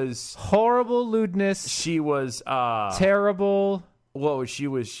 she was... Horrible lewdness. She was... terrible. Whoa, she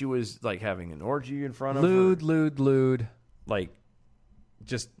was, like, having an orgy in front of her? Lewd. Like,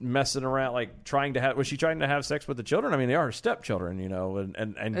 just messing around, like, was she trying to have sex with the children? I mean, they are her stepchildren, you know,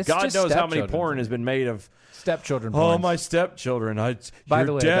 and It's God just knows how many stepchildren. porn has been made of... Stepchildren Oh, porn. my stepchildren. By Your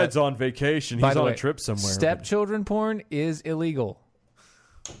the way, dad's on vacation. He's on a trip somewhere. Stepchildren porn is illegal.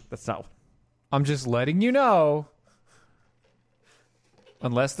 That's not... I'm just letting you know.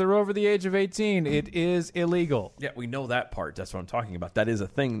 Unless they're over the age of 18, it is illegal. Yeah, we know that part. That's what I'm talking about. That is a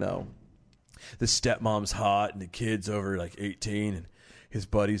thing, though. The stepmom's hot, and the kid's over, like, 18, and his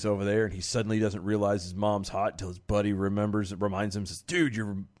buddy's over there, and he suddenly doesn't realize his mom's hot until his buddy reminds him, says, dude,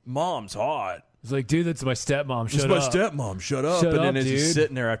 your mom's hot. It's like, dude, that's my stepmom. It's my stepmom. Shut up. Shut and then up, as he's dude.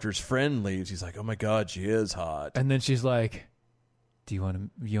 sitting there after his friend leaves, he's like, oh, my God, she is hot. And then she's like, do you want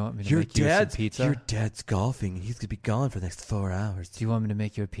me to make you some pizza? Your dad's golfing, and he's going to be gone for the next 4 hours. Do you want me to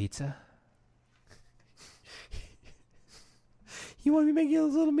make you a pizza? You want me to make you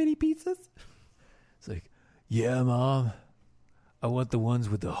those little mini pizzas? It's like, yeah, Mom. I want the ones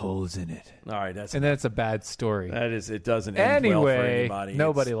with the holes in it. All right, that's and that's a bad story. That is, it doesn't end well for anybody.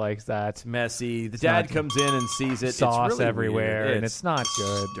 Nobody likes that. It's messy. The dad comes in and sees it. Sauce it's really everywhere, weird. and it's not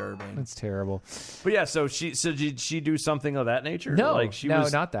good. Disturbing. It's terrible. But yeah, so did she do something of that nature? No, like she no,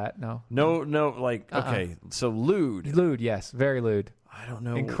 was, not that. No, like okay, so lewd. Lewd, yes, very lewd. I don't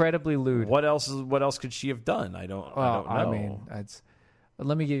know. Incredibly lewd. What else could she have done? I don't know. I mean,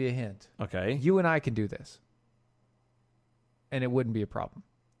 let me give you a hint. Okay, you and I can do this, and it wouldn't be a problem.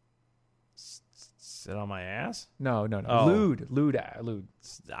 Sit on my ass? No. Oh. Lewd. I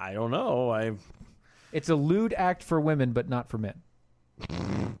don't know. It's a lewd act for women, but not for men.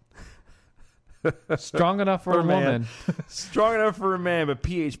 Strong enough for a woman. Strong enough for a man, but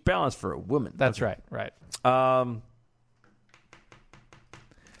pH balanced for a woman. That's right. I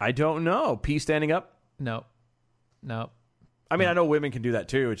don't know. Pee standing up? No. I mean, I know women can do that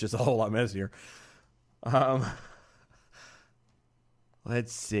too. It's just a whole lot messier.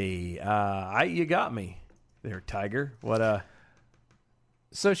 Let's see. You got me there, Tiger. What?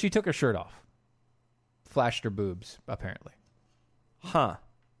 So she took her shirt off, flashed her boobs, apparently. Huh?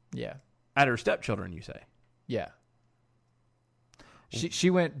 Yeah. At her stepchildren, you say? Yeah. She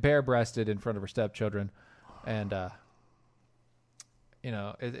went bare-breasted in front of her stepchildren, and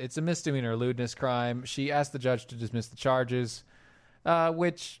it's a misdemeanor lewdness crime. She asked the judge to dismiss the charges,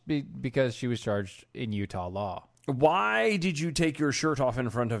 because she was charged in Utah law. Why did you take your shirt off in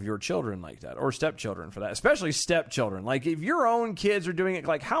front of your children like that, or stepchildren for that? Especially stepchildren. Like, if your own kids are doing it,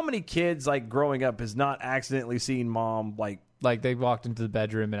 like, how many kids, like, growing up has not accidentally seen mom, like they walked into the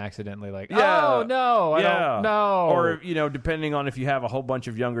bedroom and accidentally, like, yeah, oh no, I don't know, or depending on if you have a whole bunch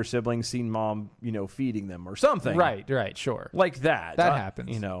of younger siblings, seen mom, feeding them or something. Right, sure, like that. That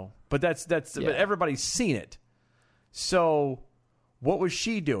happens, But that's but everybody's seen it. So, what was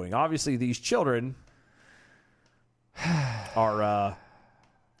she doing? Obviously, these children are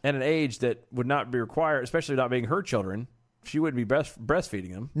at an age that would not be required, especially not being her children. She wouldn't be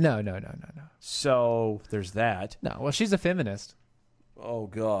breastfeeding them. No. So there's that. No, well, she's a feminist. Oh,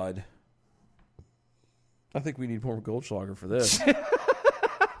 God. I think we need more Goldschlager for this.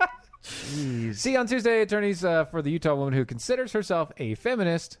 See, on Tuesday, attorneys for the Utah woman who considers herself a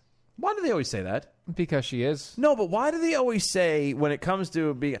feminist. Why do they always say that? Because she is. No, but why do they always say, when it comes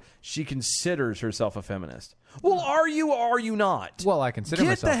to being, she considers herself a feminist? Well, are you or are you not? Well, I consider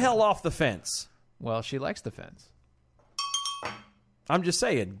myself. Get the hell off the fence. Well, she likes the fence. I'm just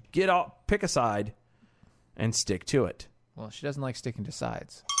saying, get off, pick a side, and stick to it. Well, she doesn't like sticking to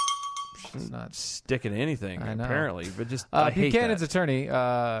sides. She's not sticking to anything, I know. apparently. But just I hate Buchanan's that. attorney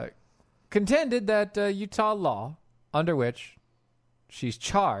contended that Utah law, under which she's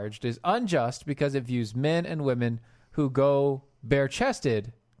charged, is unjust because it views men and women who go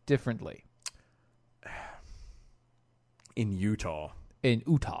bare-chested differently. In Utah.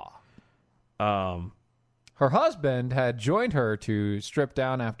 Her husband had joined her to strip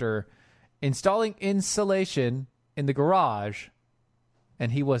down after installing insulation in the garage,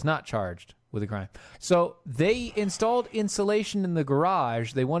 and he was not charged with a crime. So they installed insulation in the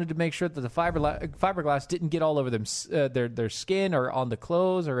garage. They wanted to make sure that the fiberglass didn't get all over them, their skin or on the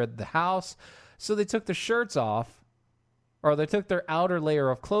clothes or at the house. So they took the shirts off, or they took their outer layer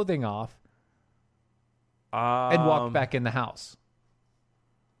of clothing off, and walked back in the house.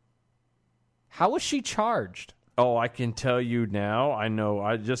 How was she charged? Oh, I can tell you now. I know.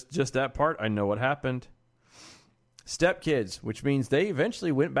 I just that part. I know what happened. Stepkids, which means they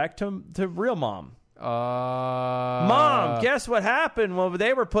eventually went back to real mom. Mom, guess what happened? Well,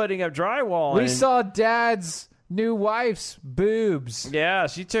 they were putting up drywall. We saw Dad's new wife's boobs. Yeah,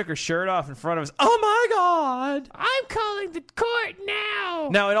 she took her shirt off in front of us. Oh my God! I'm calling the court now.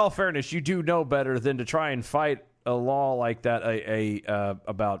 Now, in all fairness, you do know better than to try and fight a law like that.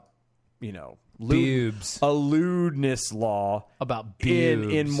 About boobs, a lewdness law about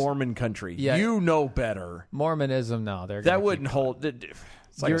boobs in Mormon country. Yeah. You know better. Mormonism, no, that wouldn't hold.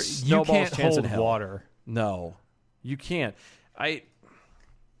 It's like you can't chance hold in hell. water. No, you can't.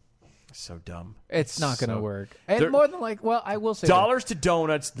 So dumb. It's not going to work. And more than I will say dollars to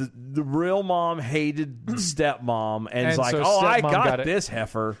donuts. The real mom hated stepmom and like, so I stepmom got this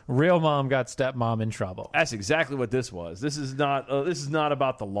heifer. Real mom got stepmom in trouble. That's exactly what this was. This is not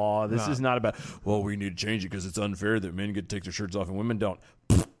about the law. This is not about, well, we need to change it because it's unfair that men get to take their shirts off and women don't.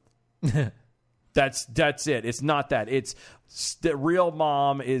 That's it. It's not that. It's real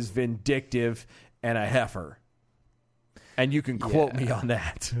mom is vindictive and a heifer. And you can quote me on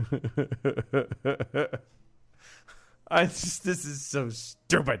that. This is so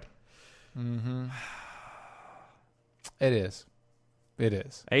stupid. Mm-hmm. It is.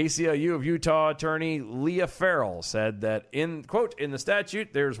 ACLU of Utah attorney Leah Farrell said that in the statute,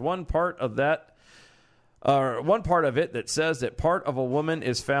 there's one part of it that says that part of a woman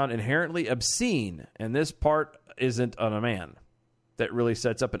is found inherently obscene, and this part isn't on a man. That really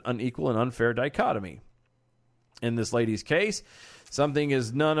sets up an unequal and unfair dichotomy. In this lady's case, something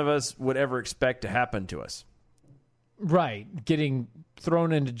is none of us would ever expect to happen to us. Right. Getting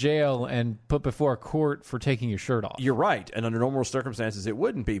thrown into jail and put before a court for taking your shirt off. You're right. And under normal circumstances, it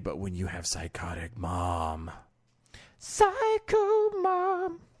wouldn't be. But when you have psychotic mom. Psycho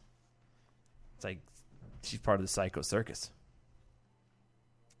mom. It's like she's part of the psycho circus.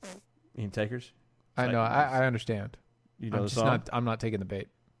 You can take hers? I know. I understand. You know the song? I'm not taking the bait.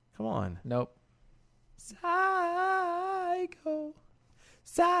 Come on. Nope.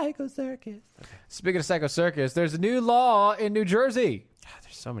 Psycho circus. Okay. Speaking of psycho circus, there's a new law in New Jersey. God,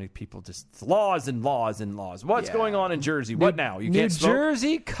 there's so many people just laws and laws and laws. What's going on in Jersey? What now? You can't smoke? New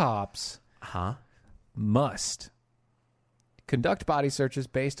Jersey cops must conduct body searches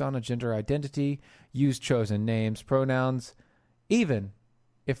based on a gender identity, use chosen names, pronouns, even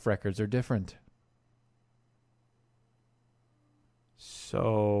if records are different.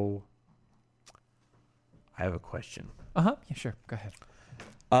 So I have a question. Yeah, sure. Go ahead.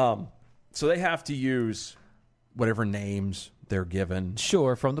 So they have to use whatever names they're given.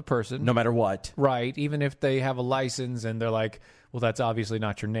 Sure, from the person. No matter what. Right. Even if they have a license and they're like, well, that's obviously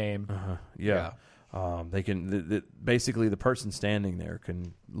not your name. Yeah. They can, basically the person standing there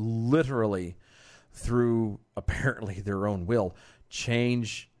can literally, through apparently their own will,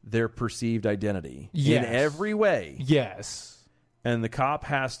 change their perceived identity in every way. Yes. And the cop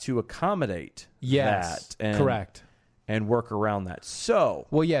has to accommodate that. And, correct. And work around that. So.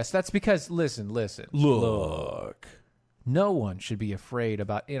 Well, yes, that's because, listen. Look. No one should be afraid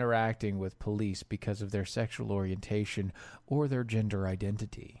about interacting with police because of their sexual orientation or their gender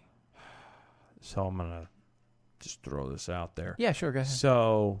identity. So I'm going to just throw this out there. Yeah, sure, go ahead.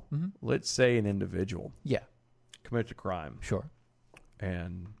 So let's say an individual commits a crime. Sure.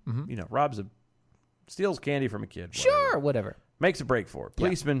 And, steals candy from a kid. Sure, whatever. Makes a break for it.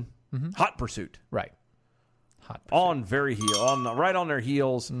 Policeman, hot pursuit. Right. Hot pursuit. On very right on their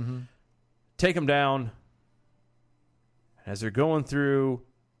heels. Take them down. As they're going through,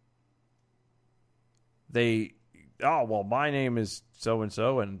 my name is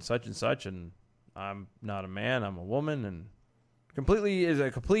so-and-so and such, and I'm not a man, I'm a woman, and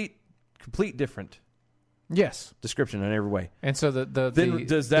complete different description in every way. And so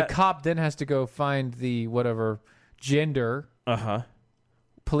the cop then has to go find the whatever gender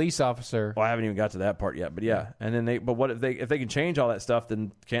police officer. Well, I haven't even got to that part yet, but yeah. And then what if they can change all that stuff,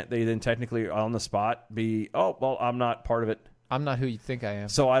 then can't they then technically on the spot be, I'm not part of it. I'm not who you think I am.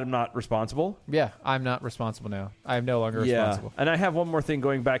 So I'm not responsible? Yeah, I'm not responsible now. I am no longer responsible. And I have one more thing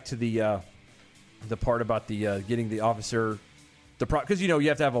going back to the part about the getting the officer, because you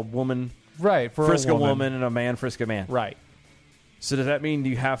have to have a woman frisk a woman and a man frisk a man. Right. So does that mean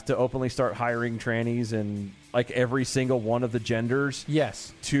you have to openly start hiring trannies and like every single one of the genders?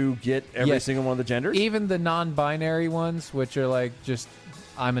 Yes. To get every single one of the genders? Even the non-binary ones, which are like just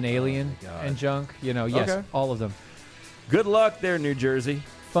I'm an alien and junk. Yes, all of them. Good luck there, New Jersey.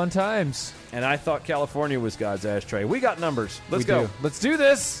 Fun times. And I thought California was God's ashtray. We got numbers. Let's go. Let's do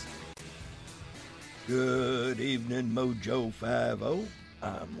this. Good evening, Mojo 50.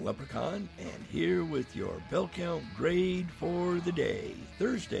 I'm Leprechaun, and here with your bell count grade for the day,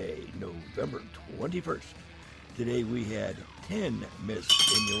 Thursday, November 21st. Today we had 10 missed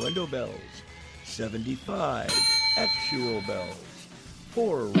innuendo bells, 75 actual bells,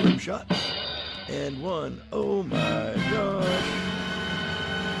 4 rim shots, and 1 oh my gosh.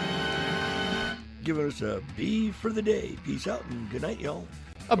 Giving us a B for the day. Peace out and good night, y'all.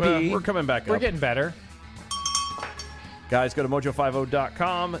 A B. We're coming back up. We're getting better. Guys, go to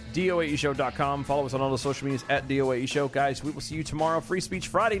mojo50.com, doaeshow.com. Follow us on all the social medias at DOAE Show. Guys, we will see you tomorrow. Free Speech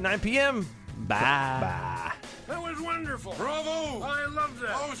Friday, 9 p.m. Bye. Bye. That was wonderful. Bravo! I loved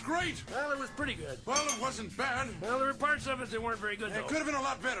that. Oh, it was great. Well, it was pretty good. Well, it wasn't bad. Well, there were parts of it that weren't very good, though. It could have been a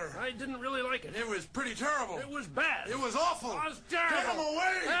lot better. I didn't really like it. It was pretty terrible. It was bad. It was awful. It was terrible. Get him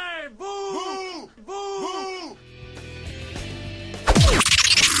away! Hey, boo! Boo! Boo!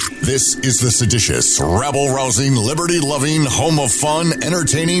 This is the seditious, rabble-rousing, liberty-loving, home of fun,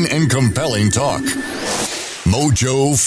 entertaining, and compelling talk. Mojo